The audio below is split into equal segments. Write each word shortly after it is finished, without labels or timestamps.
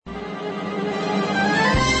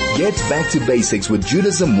Get back to basics with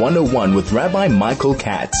Judaism 101 with Rabbi Michael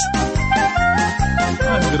Katz.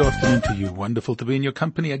 Hi, good afternoon to you. Wonderful to be in your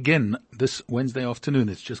company again this Wednesday afternoon.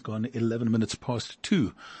 It's just gone 11 minutes past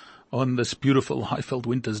 2 on this beautiful Highveld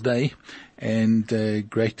winter's day, and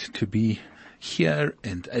great to be here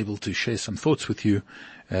and able to share some thoughts with you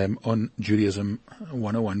on Judaism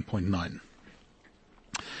 101.9.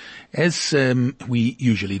 As we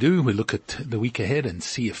usually do, we look at the week ahead and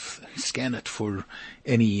scan it for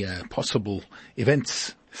any possible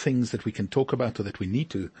events, things that we can talk about or that we need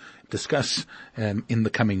to discuss in the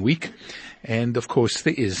coming week. And of course,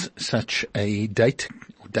 there is such a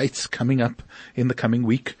dates coming up in the coming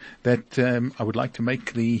week that I would like to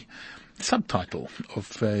make the subtitle of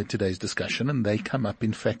today's discussion, and they come up,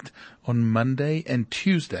 in fact, on Monday and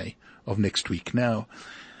Tuesday of next week. Now,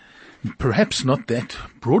 perhaps not that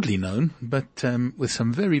broadly known, but with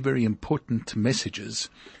some very, very important messages.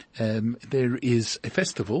 There is a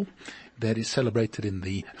festival that is celebrated in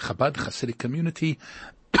the Chabad Hasidic community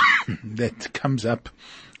that comes up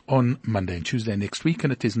on Monday and Tuesday next week,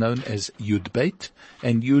 and it is known as Yud Beit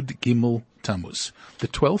and Yud Gimel Tammuz, the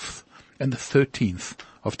 12th and the 13th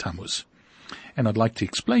of Tammuz. And I'd like to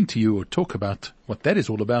explain to you or talk about what that is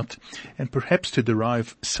all about, and perhaps to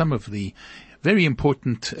derive some of the very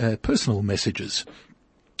important personal messages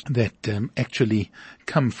that actually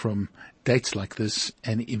come from dates like this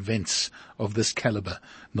and events of this caliber,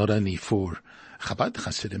 not only for Chabad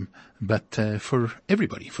Hasidim, but for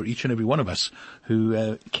everybody, for each and every one of us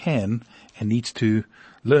who can and needs to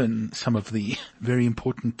learn some of the very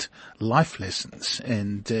important life lessons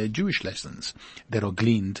and Jewish lessons that are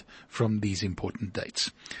gleaned from these important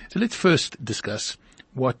dates. So let's first discuss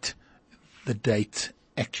what the date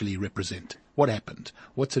actually represent. What happened?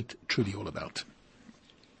 What's it truly all about?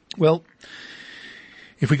 Well,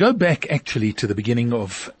 if we go back actually to the beginning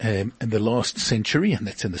of the last century, and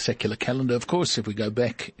that's in the secular calendar, of course, if we go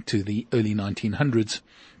back to the early 1900s,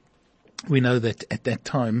 we know that at that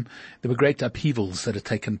time there were great upheavals that had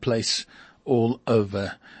taken place all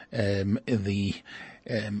over the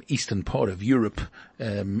eastern part of Europe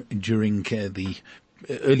during the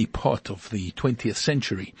early part of the 20th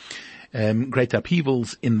century. Great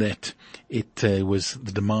upheavals in that it was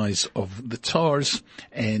the demise of the Tsars,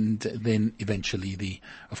 and then eventually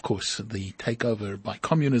of course, the takeover by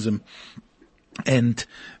communism. And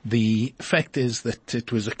the fact is that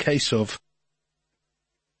it was a case of,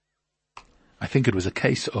 I think it was a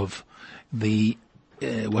case of the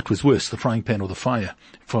what was worse, the frying pan or the fire,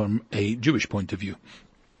 from a Jewish point of view.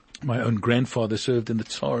 My own grandfather served in the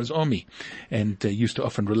Tsar's army, and used to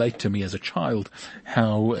often relate to me as a child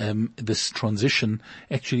how this transition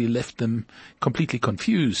actually left them completely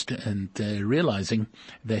confused and realizing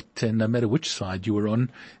that no matter which side you were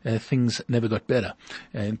on, things never got better,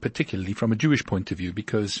 and particularly from a Jewish point of view,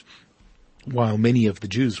 because while many of the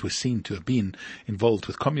Jews were seen to have been involved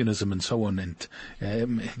with communism and so on, and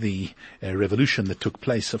the revolution that took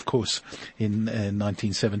place, of course, in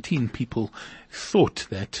 1917, people thought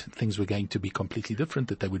that things were going to be completely different,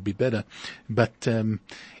 that they would be better. But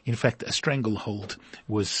in fact, a stranglehold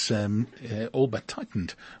was all but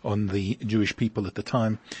tightened on the Jewish people at the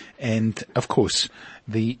time. And of course,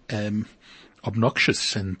 the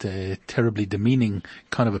obnoxious and terribly demeaning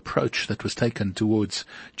kind of approach that was taken towards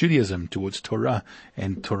Judaism, towards Torah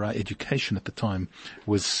and Torah education at the time,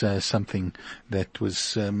 was something that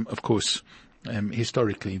was, of course,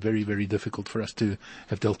 historically very, very difficult for us to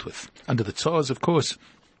have dealt with. Under the Tsars, of course,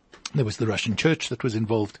 there was the Russian church that was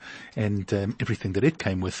involved, and everything that it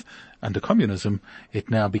came with. Under communism, it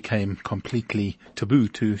now became completely taboo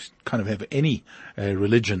to kind of have any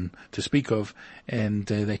religion to speak of, and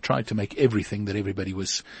they tried to make everything that everybody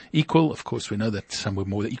was equal. Of course, we know that some were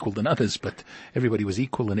more equal than others, but everybody was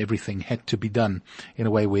equal, and everything had to be done in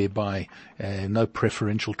a way whereby no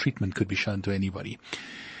preferential treatment could be shown to anybody.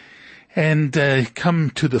 And come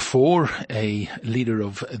to the fore a leader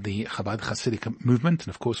of the Chabad Hasidic movement, and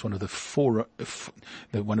of course one of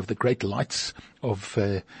the great lights of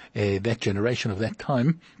that generation of that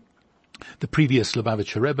time, the previous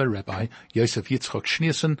Lubavitcher Rebbe, Rabbi Yosef Yitzchok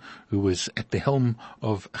Schneerson, who was at the helm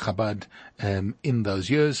of Chabad in those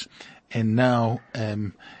years, and now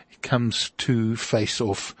comes to face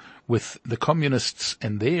off with the communists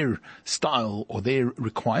and their style, or their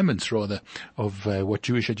requirements rather, of what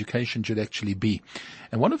Jewish education should actually be.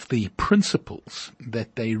 And one of the principles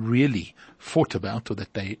that they really fought about, or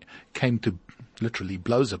that they came to literally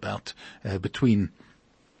blows about between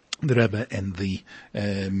the Rebbe and the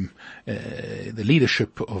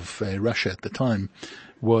leadership of Russia at the time,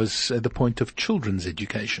 was the point of children's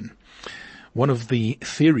education. one of the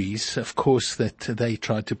theories, of course, that they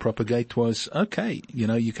tried to propagate was, okay,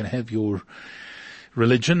 you can have your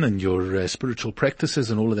religion and your spiritual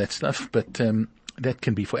practices and all of that stuff, but that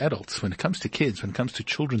can be for adults. When it comes to kids, when it comes to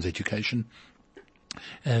children's education,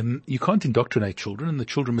 you can't indoctrinate children, and the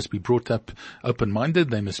children must be brought up open-minded.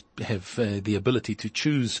 They must have the ability to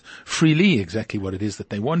choose freely exactly what it is that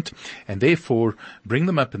they want, and therefore bring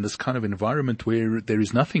them up in this kind of environment where there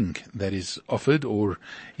is nothing that is offered or,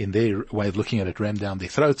 in their way of looking at it, rammed down their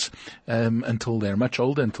throats until they're much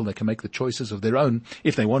older, until they can make the choices of their own.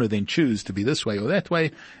 If they want to then choose to be this way or that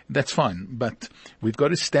way, that's fine. But we've got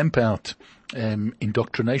to stamp out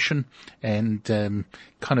indoctrination and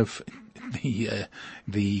kind of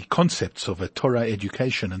the concepts of a Torah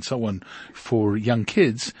education and so on for young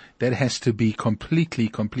kids. That has to be completely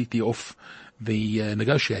off the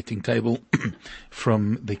negotiating table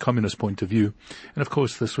from the communist point of view. And of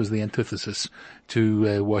course, this was the antithesis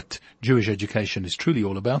to what Jewish education is truly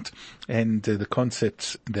all about, and the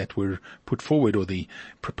concepts that were put forward, or the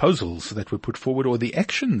proposals that were put forward, or the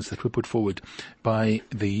actions that were put forward by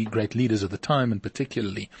the great leaders of the time, and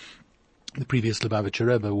particularly the previous Lubavitcher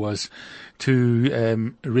Rebbe, was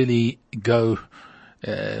to really go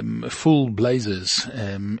full blazes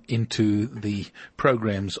into the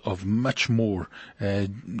programs of much more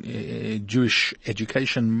Jewish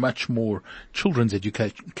education, much more children's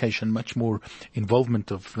education, much more involvement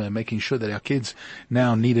of making sure that our kids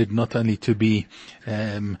now needed not only to be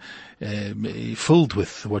filled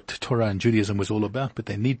with what Torah and Judaism was all about, but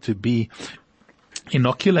they need to be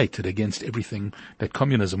inoculated against everything that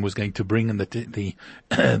communism was going to bring, and that the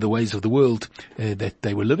ways of the world that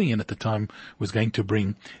they were living in at the time was going to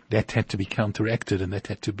bring. That had to be counteracted, and that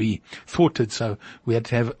had to be thwarted. So we had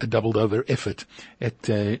to have a doubled over effort at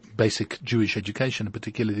basic Jewish education, and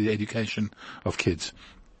particularly the education of kids.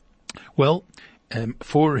 Well,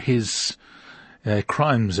 for his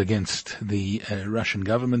crimes against the Russian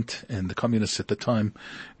government and the communists at the time,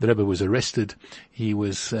 the Rebbe was arrested. He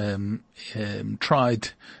was tried,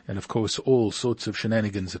 and of course all sorts of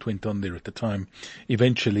shenanigans that went on there at the time.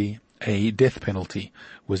 Eventually a death penalty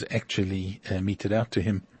was actually meted out to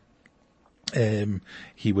him.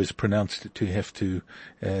 He was pronounced to have to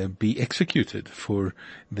be executed for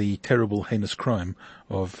the terrible, heinous crime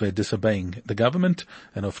of disobeying the government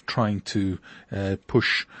and of trying to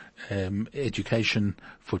push education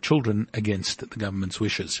for children against the government's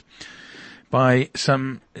wishes. By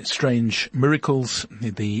some strange miracles,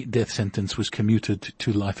 the death sentence was commuted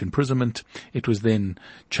to life imprisonment. It was then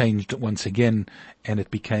changed once again, and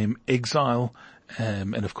it became exile.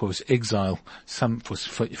 And of course, exile,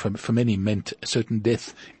 for many meant a certain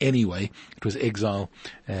death anyway. It was exile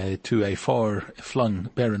to a far-flung,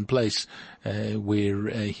 barren place where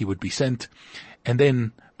he would be sent. And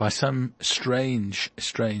then, by some strange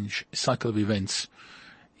cycle of events,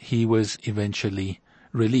 he was eventually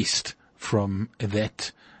released from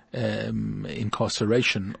that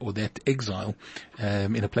incarceration, or that exile,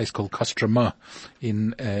 in a place called Kostroma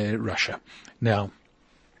in Russia. Now,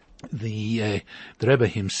 the Rebbe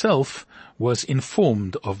himself was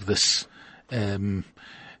informed of this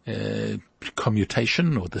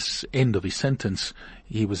commutation, or this end of his sentence.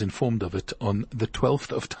 He was informed of it on the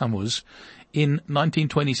 12th of Tammuz in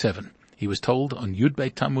 1927. He was told on Yud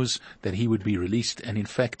Beit Tammuz that he would be released, and in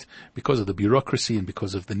fact, because of the bureaucracy and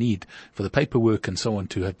because of the need for the paperwork and so on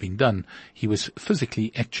to have been done, he was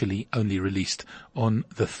physically actually only released on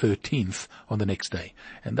the 13th, on the next day.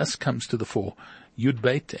 And thus comes to the fore Yud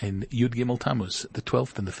Beit and Yud Gimel Tammuz, the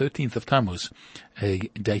 12th and the 13th of Tammuz, a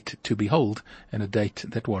date to behold, and a date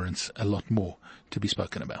that warrants a lot more to be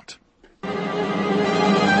spoken about.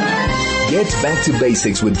 Get back to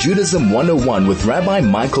basics with Judaism 101 with Rabbi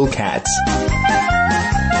Michael Katz.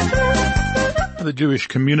 The Jewish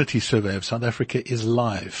Community Survey of South Africa is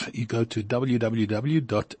live. You go to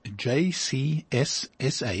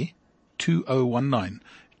www.jcssa2019,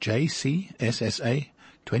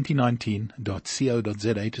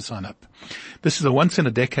 jcssa2019.co.za to sign up. This is a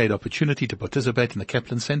once-in-a-decade opportunity to participate in the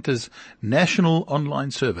Kaplan Center's national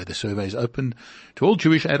online survey. The survey is open to all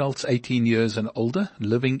Jewish adults 18 years and older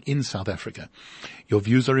living in South Africa. Your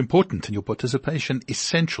views are important, and your participation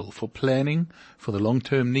essential for planning for the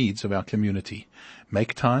long-term needs of our community.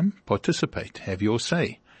 Make time, participate, have your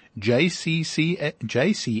say.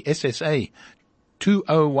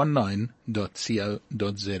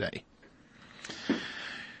 jcssa2019.co.za.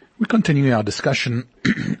 We're continuing our discussion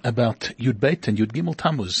about Yud Beit and Yud Gimel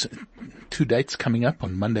Tammuz. 2 dates coming up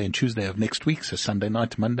on Monday and Tuesday of next week. So Sunday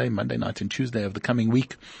night, Monday night and Tuesday of the coming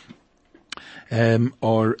week.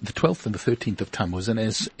 are the 12th and the 13th of Tammuz. And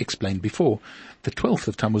as explained before, the 12th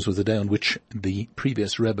of Tammuz was the day on which the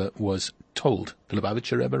previous Rebbe was told, the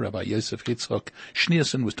Lubavitcher Rebbe, Rabbi Yosef Yitzchak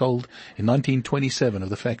Schneerson, was told in 1927 of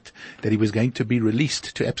the fact that he was going to be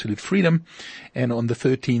released to absolute freedom. And on the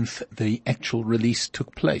 13th, the actual release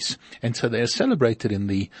took place. And so they are celebrated in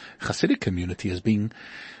the Hasidic community as being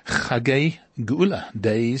Chagei Geula,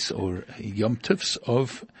 days or Yom Tovs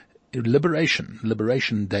of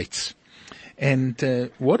liberation dates.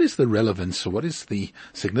 And what is the relevance, or what is the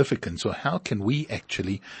significance, or how can we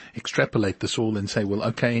actually extrapolate this all and say, well,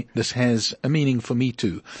 okay, this has a meaning for me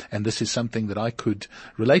too, and this is something that I could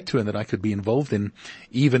relate to and that I could be involved in,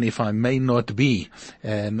 even if I may not be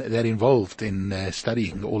that involved in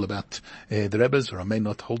studying all about the Rebbes, or I may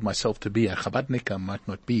not hold myself to be a Chabadnik, I might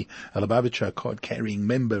not be a Lubavitcher card-carrying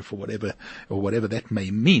member for whatever that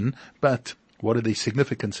may mean, but what are the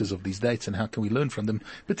significances of these dates and how can we learn from them,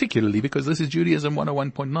 particularly because this is Judaism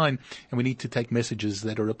 101.9 and we need to take messages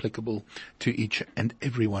that are applicable to each and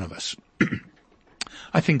every one of us.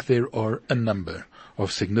 I think there are a number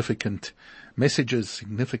of significant messages,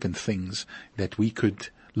 significant things that we could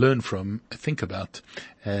learn from, think about,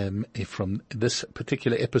 from this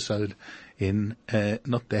particular episode in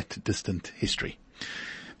not that distant history.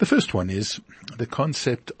 The first one is the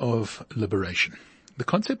concept of liberation. The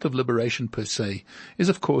concept of liberation per se is,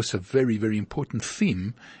 of course, a very, very important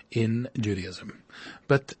theme in Judaism.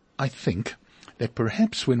 But I think that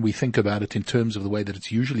perhaps when we think about it in terms of the way that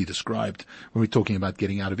it's usually described, when we're talking about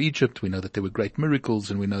getting out of Egypt, we know that there were great miracles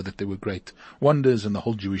and we know that there were great wonders and the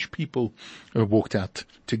whole Jewish people walked out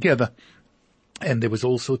together. And there was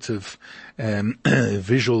all sorts of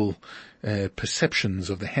visual perceptions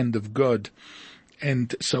of the hand of God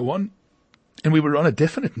and so on. And we were on a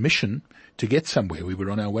definite mission to get somewhere. We were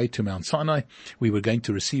on our way to Mount Sinai. We were going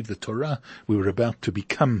to receive the Torah. We were about to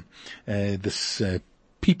become this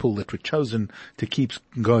people that were chosen to keep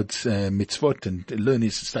God's mitzvot and learn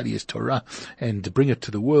study his Torah and bring it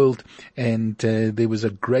to the world. And there was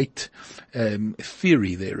a great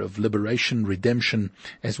theory there of liberation, redemption,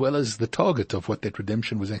 as well as the target of what that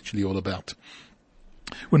redemption was actually all about.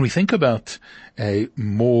 When we think about a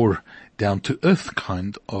more down-to-earth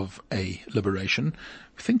kind of a liberation,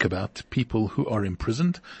 think about people who are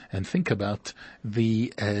imprisoned and think about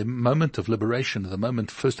the moment of liberation, the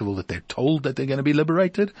moment, first of all, that they're told that they're going to be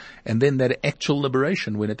liberated, and then that actual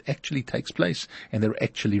liberation when it actually takes place and they're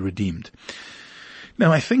actually redeemed.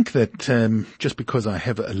 Now, I think that just because I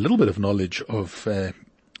have a little bit of knowledge of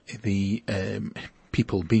the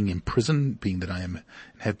people being in prison, being that I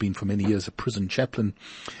have been for many years a prison chaplain,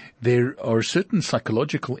 there are certain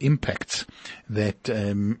psychological impacts that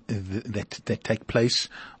that take place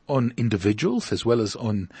on individuals as well as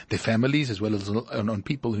on their families, as well as on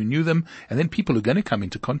people who knew them, and then people who are going to come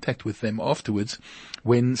into contact with them afterwards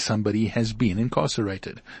when somebody has been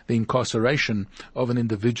incarcerated. The incarceration of an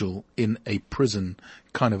individual in a prison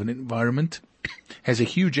kind of an environment has a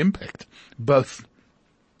huge impact, both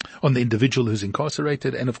on the individual who's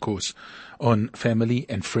incarcerated and, of course, on family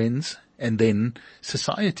and friends, and then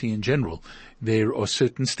society in general. There are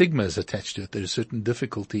certain stigmas attached to it. There are certain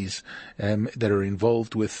difficulties that are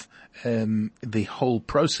involved with the whole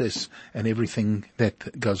process and everything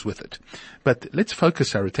that goes with it. But let's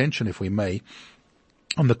focus our attention, if we may,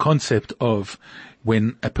 on the concept of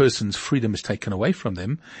when a person's freedom is taken away from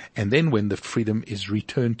them and then when the freedom is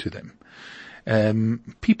returned to them.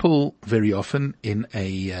 People very often in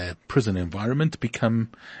a prison environment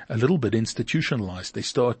become a little bit institutionalized. They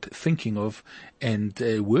start thinking of and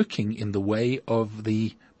working in the way of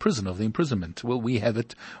the prison, of the imprisonment. Well, we have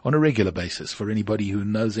it on a regular basis. For anybody who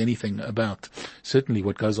knows anything about certainly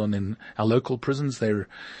what goes on in our local prisons, they're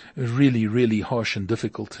really, really harsh and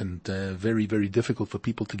difficult and very, very difficult for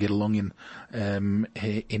people to get along in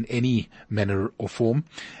any manner or form.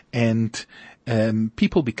 And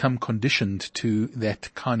people become conditioned to that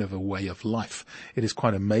kind of a way of life. It is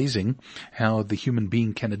quite amazing how the human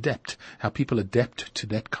being can adapt, how people adapt to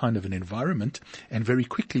that kind of an environment and very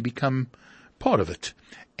quickly become part of it.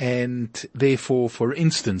 And therefore, for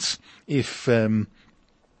instance, if the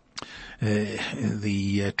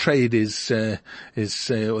trade is or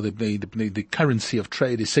the currency of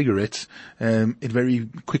trade is cigarettes, it very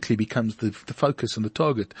quickly becomes the focus and the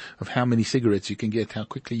target of how many cigarettes you can get, how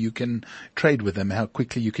quickly you can trade with them, how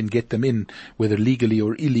quickly you can get them in, whether legally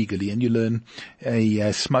or illegally. And you learn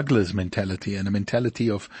a smuggler's mentality and a mentality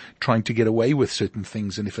of trying to get away with certain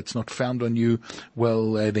things. And if it's not found on you,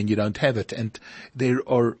 well, then you don't have it. And there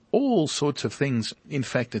are all sorts of things. In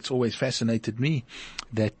fact, it's always fascinated me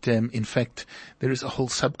that, in fact, there is a whole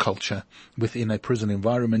subculture within a prison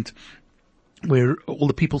environment where all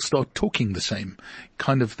the people start talking the same.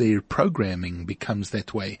 Kind of their programming becomes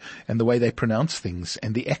that way, and the way they pronounce things,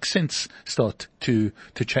 and the accents start to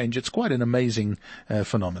change. It's quite an amazing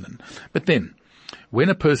phenomenon. But then, when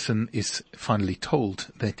a person is finally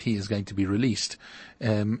told that he is going to be released,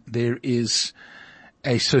 there is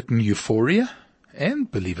a certain euphoria,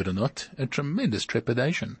 and, believe it or not, a tremendous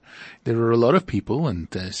trepidation. There are a lot of people, and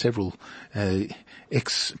several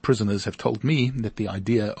ex-prisoners have told me that the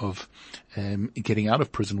idea of getting out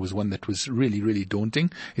of prison was one that was really, really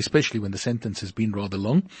daunting, especially when the sentence has been rather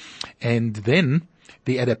long. And then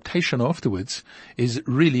the adaptation afterwards is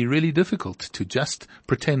really, really difficult. To just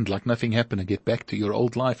pretend like nothing happened and get back to your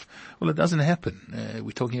old life, well, it doesn't happen.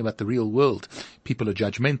 We're talking about the real world. People are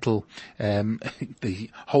judgmental. The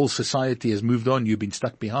whole society has moved on. You've been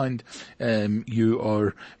stuck behind. You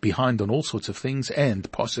are behind on all sorts of things, and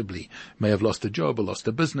possibly may have lost a job or lost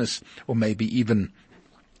a business, or maybe even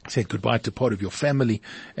said goodbye to part of your family,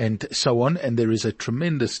 and so on. And there is a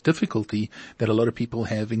tremendous difficulty that a lot of people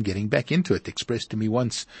have in getting back into it, expressed to me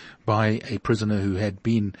once by a prisoner who had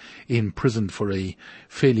been in prison for a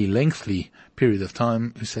fairly lengthy period of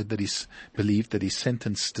time, who said that he believed that his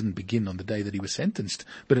sentence didn't begin on the day that he was sentenced,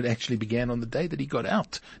 but it actually began on the day that he got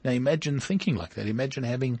out. Now imagine thinking like that. Imagine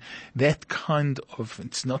having that kind of,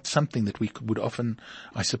 it's not something that we would often,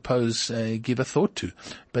 I suppose, give a thought to.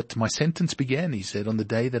 But my sentence began, he said, on the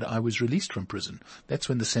day that I was released from prison. That's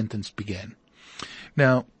when the sentence began.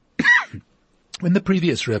 Now, when the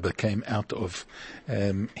previous Rebbe came out of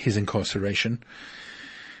his incarceration,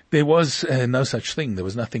 there was no such thing. There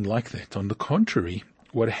was nothing like that. On the contrary,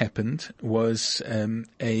 what happened was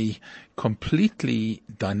a completely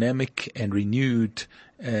dynamic and renewed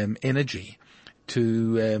energy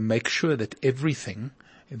to make sure that everything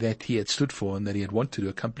that he had stood for and that he had wanted to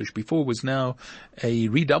accomplish before was now a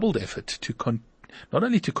redoubled effort to not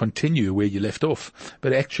only to continue where you left off,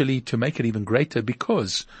 but actually to make it even greater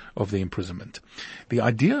because of the imprisonment. The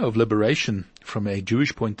idea of liberation from a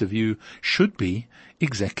Jewish point of view should be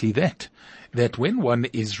exactly that. That when one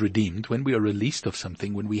is redeemed, when we are released of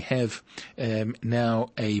something, when we have now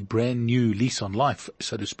a brand new lease on life,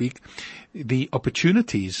 so to speak, the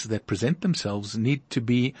opportunities that present themselves need to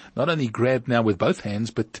be not only grabbed now with both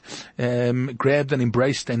hands, but grabbed and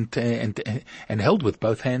embraced and held with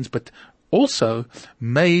both hands, but also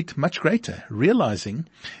made much greater, realizing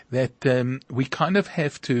that we kind of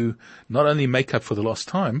have to not only make up for the lost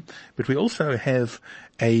time, but we also have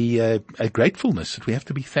a gratefulness that we have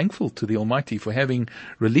to be thankful to the Almighty for having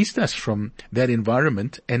released us from that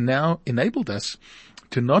environment and now enabled us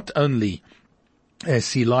to not only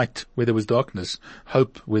see light where there was darkness,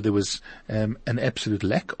 hope where there was an absolute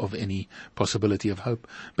lack of any possibility of hope,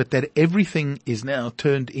 but that everything is now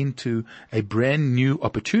turned into a brand new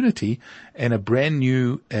opportunity and a brand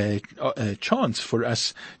new chance for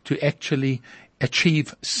us to actually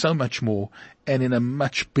achieve so much more and in a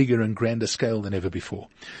much bigger and grander scale than ever before.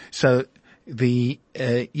 So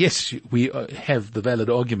yes, we have the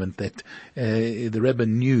valid argument that the Rebbe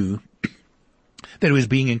knew that he was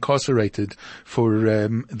being incarcerated for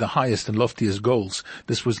the highest and loftiest goals.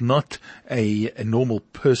 This was not a normal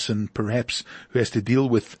person, perhaps, who has to deal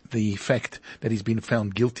with the fact that he's been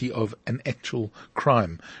found guilty of an actual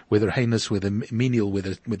crime, whether heinous, whether menial,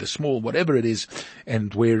 whether small, whatever it is,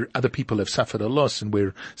 and where other people have suffered a loss and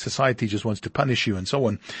where society just wants to punish you and so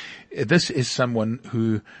on. This is someone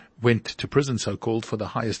who went to prison, so-called, for the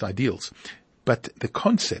highest ideals. But the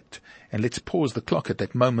concept, and let's pause the clock at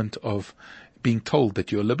that moment of being told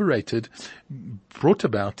that you're liberated, brought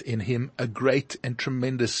about in him a great and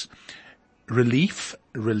tremendous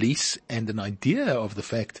release, and an idea of the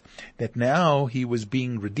fact that now he was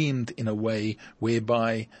being redeemed in a way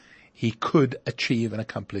whereby he could achieve and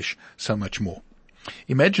accomplish so much more.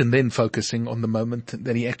 Imagine then focusing on the moment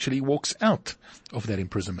that he actually walks out of that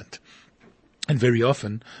imprisonment. And very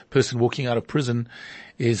often, a person walking out of prison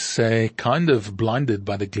is kind of blinded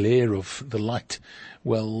by the glare of the light.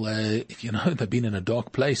 Well, they've been in a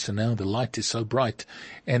dark place and now the light is so bright,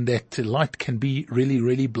 and that light can be really,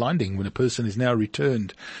 really blinding when a person is now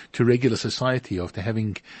returned to regular society after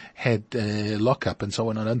having had lockup and so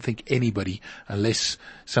on. I don't think anybody, unless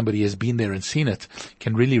somebody has been there and seen it,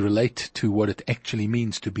 can really relate to what it actually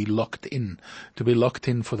means to be locked in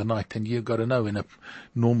for the night. And you've got to know, in a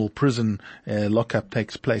normal prison, lockup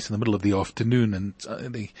takes place in the middle of the afternoon and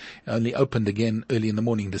they only opened again early in the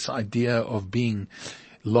morning. This idea of being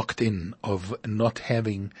locked in, of not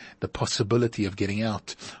having the possibility of getting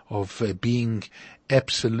out, of being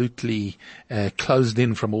absolutely closed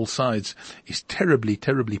in from all sides is terribly,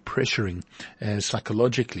 terribly pressuring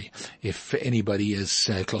psychologically. If anybody is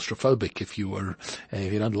claustrophobic, if you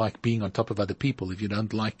don't like being on top of other people, if you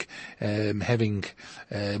don't like having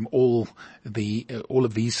all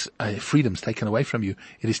of these freedoms taken away from you,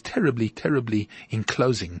 it is terribly, terribly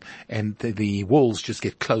enclosing, and the walls just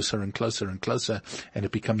get closer and closer and closer, and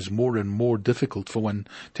it becomes more and more difficult for one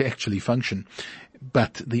to actually function.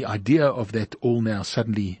 But the idea of that all now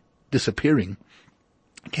suddenly disappearing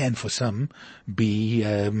can for some be,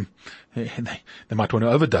 they might want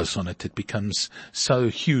to overdose on it. It becomes so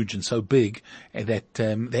huge and so big that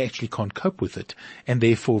they actually can't cope with it. And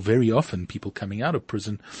therefore very often people coming out of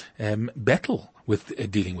prison battle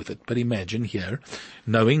with dealing with it. But imagine here,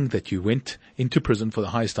 knowing that you went into prison for the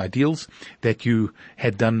highest ideals, that you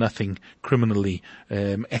had done nothing criminally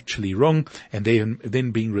actually wrong, and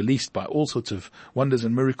then being released by all sorts of wonders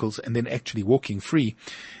and miracles, and then actually walking free,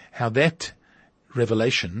 how that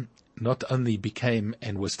revelation not only became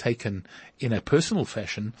and was taken in a personal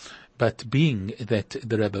fashion, but being that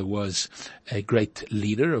the Rebbe was a great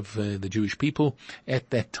leader of the Jewish people at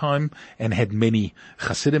that time and had many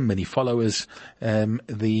Hasidim, many followers,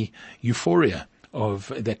 the euphoria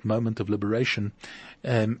of that moment of liberation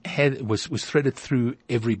was threaded through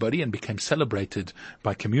everybody and became celebrated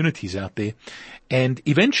by communities out there, and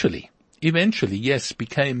eventually, yes,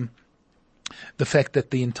 became the fact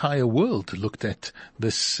that the entire world looked at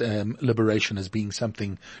this liberation as being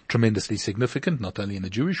something tremendously significant, not only in the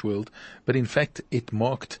Jewish world, but in fact it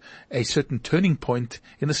marked a certain turning point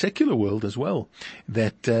in the secular world as well.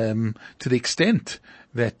 That to the extent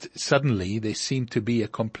that suddenly there seemed to be a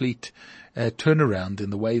complete turnaround in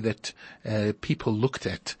the way that people looked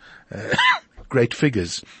at great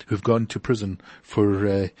figures who've gone to prison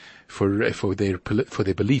for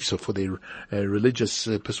their beliefs or for their religious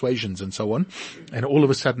persuasions and so on. And all of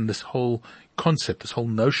a sudden this whole concept, this whole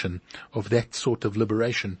notion of that sort of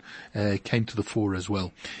liberation came to the fore as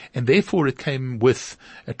well. And therefore it came with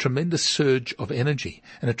a tremendous surge of energy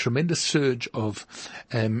and a tremendous surge of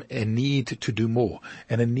a need to do more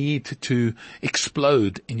and a need to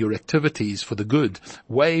explode in your activities for the good,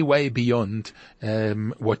 way, way beyond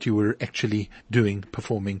what you were actually doing,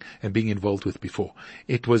 performing and being involved with before.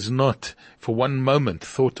 It was not for one moment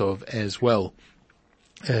thought of as, well,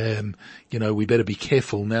 we better be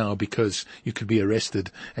careful now because you could be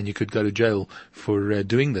arrested and you could go to jail for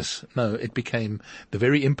doing this. No, it became the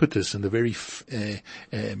very impetus and the very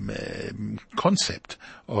concept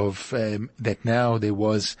of that now there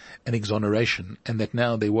was an exoneration, and that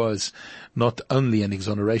now there was not only an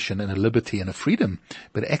exoneration and a liberty and a freedom,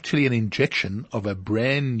 but actually an injection of a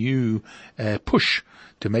brand new push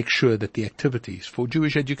to make sure that the activities for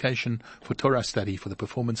Jewish education, for Torah study, for the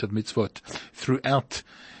performance of mitzvot throughout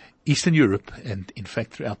Eastern Europe and in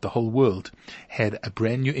fact throughout the whole world had a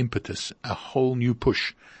brand new impetus, a whole new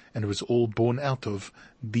push, and it was all born out of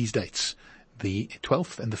these dates, the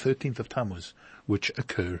 12th and the 13th of Tammuz, which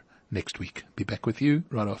occur next week. Be back with you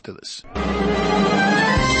right after this.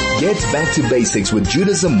 Get back to basics with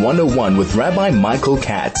Judaism 101 with Rabbi Michael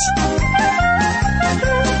Katz.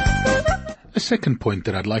 A second point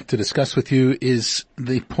that I'd like to discuss with you is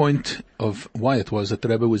the point of why it was that the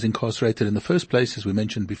Rebbe was incarcerated in the first place, as we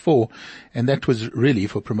mentioned before, and that was really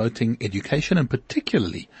for promoting education, and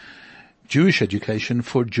particularly Jewish education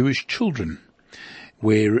for Jewish children,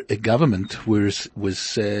 where a government was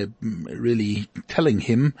really telling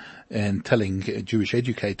him and telling Jewish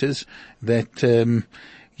educators that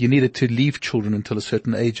you needed to leave children until a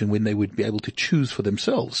certain age and when they would be able to choose for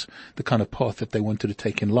themselves the kind of path that they wanted to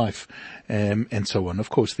take in life, and so on. Of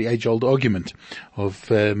course, the age-old argument of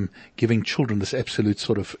giving children this absolute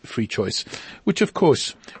sort of free choice, which of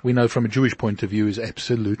course we know from a Jewish point of view is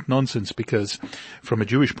absolute nonsense, because from a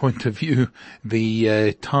Jewish point of view,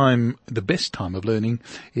 the best time of learning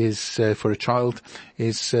is for a child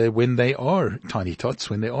is when they are tiny tots,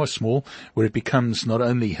 when they are small, where it becomes not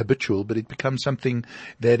only habitual, but it becomes something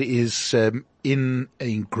that is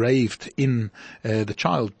engraved in the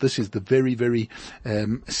child. This is the very, very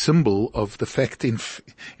symbol of the fact, in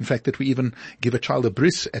fact, that we even give a child a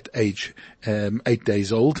bris at age 8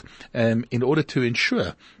 days old, in order to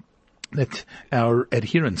ensure that our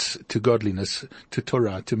adherence to godliness, to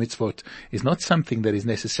Torah, to mitzvot, is not something that is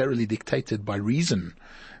necessarily dictated by reason,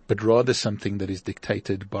 but rather something that is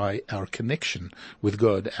dictated by our connection with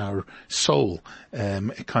God, our soul, a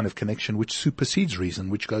kind of connection which supersedes reason,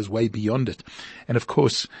 which goes way beyond it. And of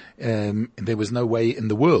course, there was no way in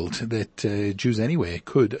the world that Jews anywhere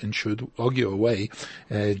could and should argue away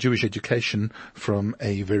Jewish education from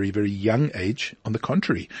a very, very young age. On the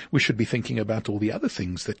contrary, we should be thinking about all the other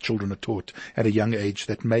things that children are taught at a young age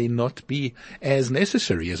that may not be as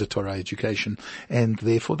necessary as a Torah education, and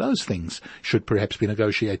therefore those things should perhaps be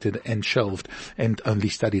negotiated and shelved and only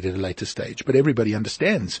studied at a later stage. But everybody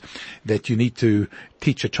understands that you need to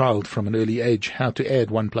teach a child from an early age how to add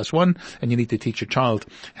 1 plus 1, and you need to teach a child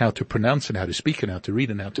how to pronounce and how to speak and how to read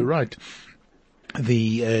and how to write.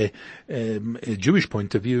 The Jewish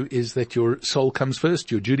point of view is that your soul comes first,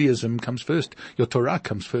 your Judaism comes first, your Torah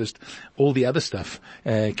comes first. All the other stuff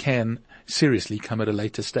can seriously come at a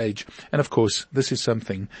later stage. And of course, this is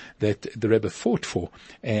something that the Rebbe fought for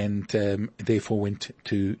and therefore went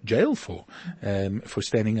to jail for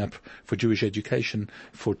standing up for Jewish education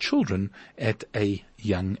for children at a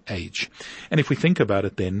young age. And if we think about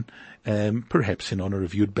it then, perhaps in honor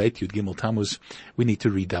of Yud Beit, Yud Gimel Tammuz, we need to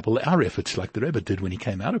redouble our efforts like the Rebbe did when he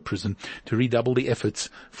came out of prison, to redouble the efforts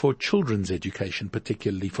for children's education,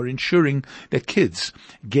 particularly for ensuring that kids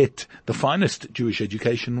get the finest Jewish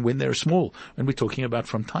education when they're small. And we're talking about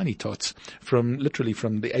from tiny tots, from literally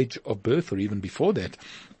from the age of birth or even before that,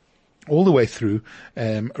 all the way through,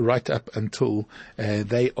 right up until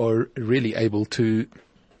they are really able to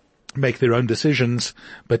make their own decisions,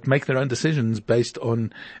 but make their own decisions based on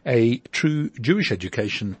a true Jewish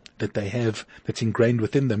education that they have, that's ingrained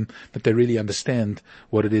within them, that they really understand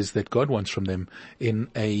what it is that God wants from them in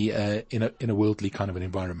a worldly kind of an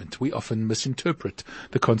environment. We often misinterpret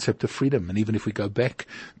the concept of freedom, and even if we go back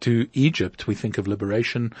to Egypt, we think of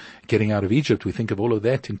liberation, getting out of Egypt, we think of all of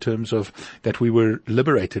that in terms of that we were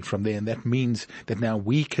liberated from there, and that means that now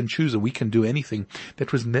we can choose or we can do anything.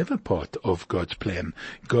 That was never part of God's plan.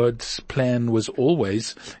 God's plan was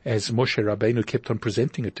always, as Moshe Rabbeinu kept on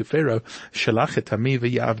presenting it to Pharaoh, Shalach et ami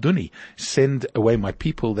v'ya'avduni, send away my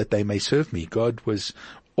people that they may serve me. God was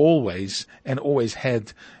always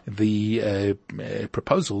had the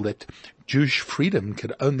proposal that Jewish freedom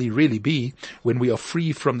can only really be when we are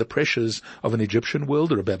free from the pressures of an Egyptian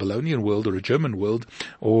world or a Babylonian world or a German world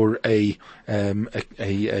or a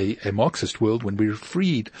Marxist world, when we're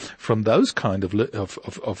freed from those kind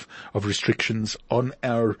of restrictions on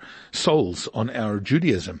our souls, on our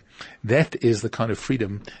Judaism. That is the kind of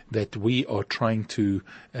freedom that we are trying to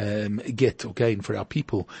get or gain for our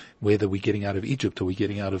people, whether we're getting out of Egypt or we're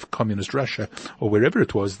getting out of communist Russia or wherever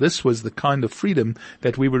it was. This was the kind of freedom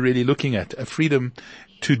that we were really looking at, a freedom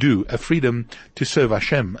to do, a freedom to serve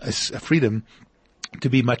Hashem, a freedom to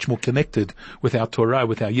be much more connected with our Torah,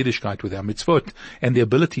 with our Yiddishkeit, with our mitzvot, and the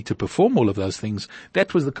ability to perform all of those things.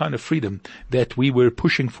 That was the kind of freedom that we were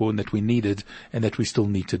pushing for and that we needed and that we still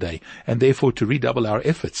need today. And therefore to redouble our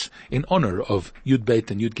efforts in honor of Yud Beit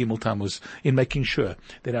and Yud Gimel Tammuz in making sure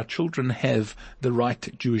that our children have the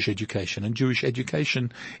right Jewish education. And Jewish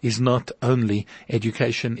education is not only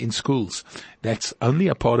education in schools. That's only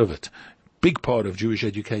a part of it. Big part of Jewish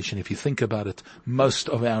education, if you think about it, most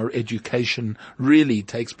of our education really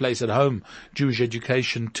takes place at home. Jewish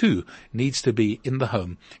education too needs to be in the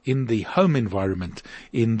home environment,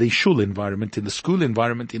 in the shul environment, in the school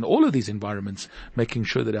environment, in all of these environments, making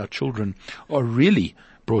sure that our children are really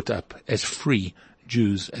brought up as free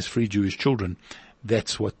Jews, as free Jewish children.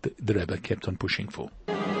 That's what the Rebbe kept on pushing for.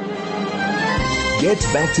 Get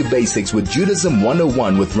back to basics with Judaism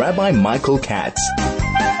 101 with Rabbi Michael Katz.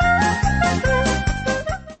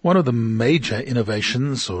 One of the major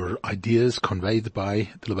innovations or ideas conveyed by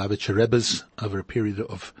the Lubavitcher Rebbes over a period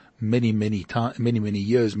of many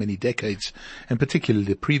years, many decades, and particularly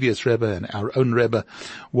the previous Rebbe and our own Rebbe,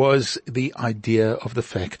 was the idea of the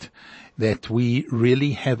fact that we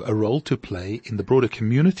really have a role to play in the broader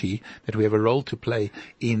community, that we have a role to play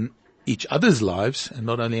in each other's lives and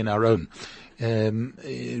not only in our own.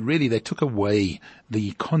 Really, they took away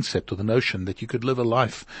the concept or the notion that you could live a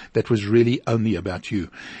life that was really only about you.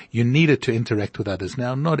 You needed to interact with others.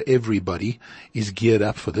 Now, not everybody is geared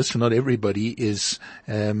up for this. Not everybody is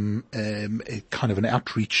kind of an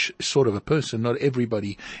outreach sort of a person. Not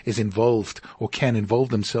everybody is involved or can involve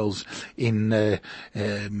themselves in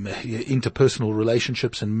interpersonal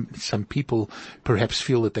relationships, and some people perhaps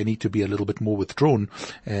feel that they need to be a little bit more withdrawn.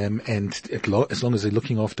 And as long as they're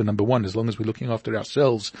looking after number one, as long as we're looking after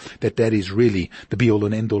ourselves, that is really the be-all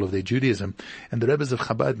and end-all of their Judaism. And the Rebbes of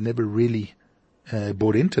Chabad never really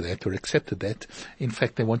bought into that or accepted that. In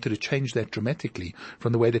fact, they wanted to change that dramatically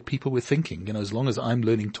from the way that people were thinking. As long as I'm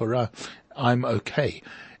learning Torah, I'm okay.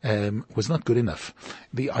 was not good enough.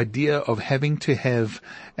 The idea of having to have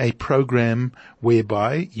a program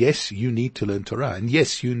whereby, yes, you need to learn Torah, and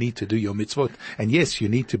yes, you need to do your mitzvot, and yes, you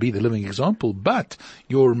need to be the living example, but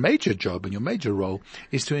your major job and your major role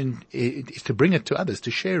is to bring it to others,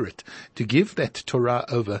 to share it, to give that Torah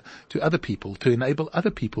over to other people, to enable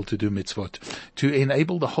other people to do mitzvot, to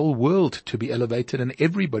enable the whole world to be elevated and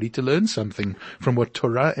everybody to learn something from what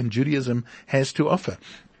Torah and Judaism has to offer.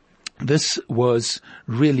 This was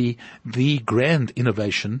really the grand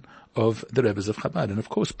innovation of the Rebbes of Chabad, and of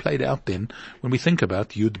course played out then when we think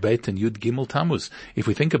about Yud Bet and Yud Gimel Tammuz. If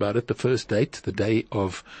we think about it, the first date, the day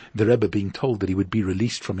of the Rebbe being told that he would be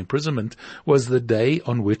released from imprisonment, was the day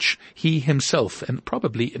on which he himself, and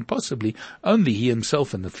probably and possibly only he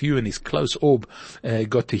himself and the few in his close orb,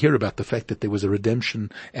 got to hear about the fact that there was a redemption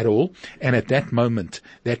at all. And at that moment,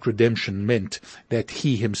 that redemption meant that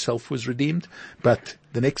he himself was redeemed. But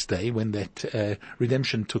the next day, when that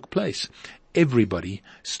redemption took place, everybody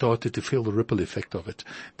started to feel the ripple effect of it.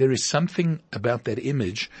 There is something about that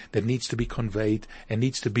image that needs to be conveyed and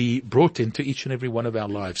needs to be brought into each and every one of our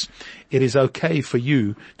lives. It is okay for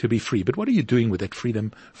you to be free, but what are you doing with that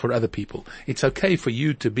freedom for other people? It's okay for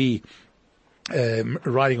you to be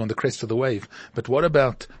riding on the crest of the wave, but what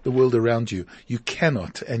about the world around you? You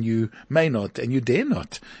cannot, and you may not, and you dare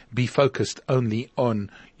not be focused only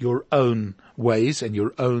on your own ways and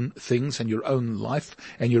your own things and your own life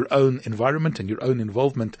and your own environment and your own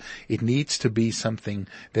involvement. It needs to be something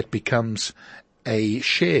that becomes a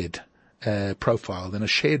shared profile and a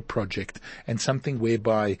shared project, and something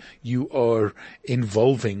whereby you are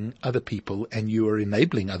involving other people and you are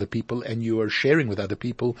enabling other people and you are sharing with other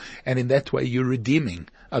people, and in that way you're redeeming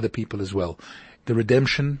other people as well. The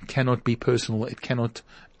redemption cannot be personal. It cannot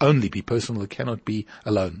only be personal. It cannot be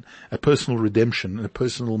alone. A personal redemption and a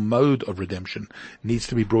personal mode of redemption needs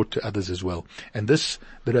to be brought to others as well. And this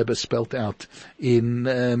the Rebbe spelt out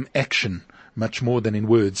in action, much more than in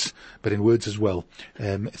words, but in words as well,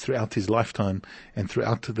 throughout his lifetime and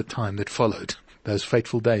throughout the time that followed those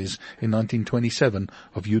fateful days in 1927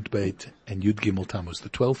 of Yud Beit and Yud Gimel Tammuz, the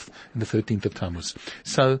 12th and the 13th of Tammuz.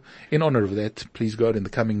 So, in honor of that, please God, in the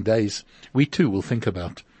coming days, we too will think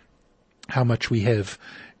about how much we have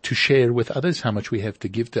to share with others, how much we have to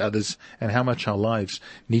give to others, and how much our lives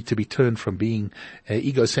need to be turned from being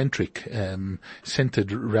egocentric,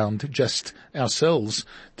 centered around just ourselves,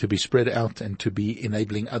 to be spread out and to be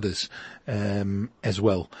enabling others as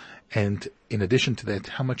well. And in addition to that,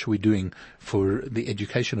 how much are we doing for the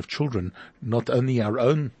education of children, not only our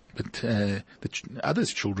own, but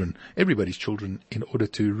others' children, everybody's children, in order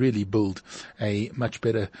to really build a much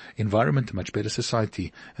better environment, a much better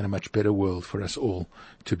society, and a much better world for us all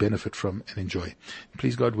to benefit from and enjoy.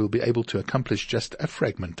 Please God, we'll be able to accomplish just a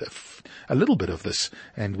fragment, a little bit of this,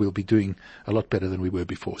 and we'll be doing a lot better than we were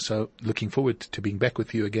before. So looking forward to being back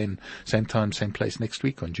with you again, same time, same place next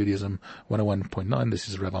week on Judaism 101.9. This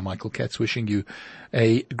is Rabbi Michael Katz wishing you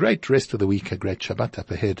a great rest of the week, a great Shabbat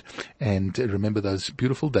up ahead, and remember those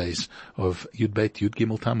beautiful days of Yud Beit, Yud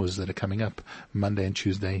Gimel Tammuz that are coming up Monday and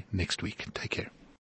Tuesday next week. Take care.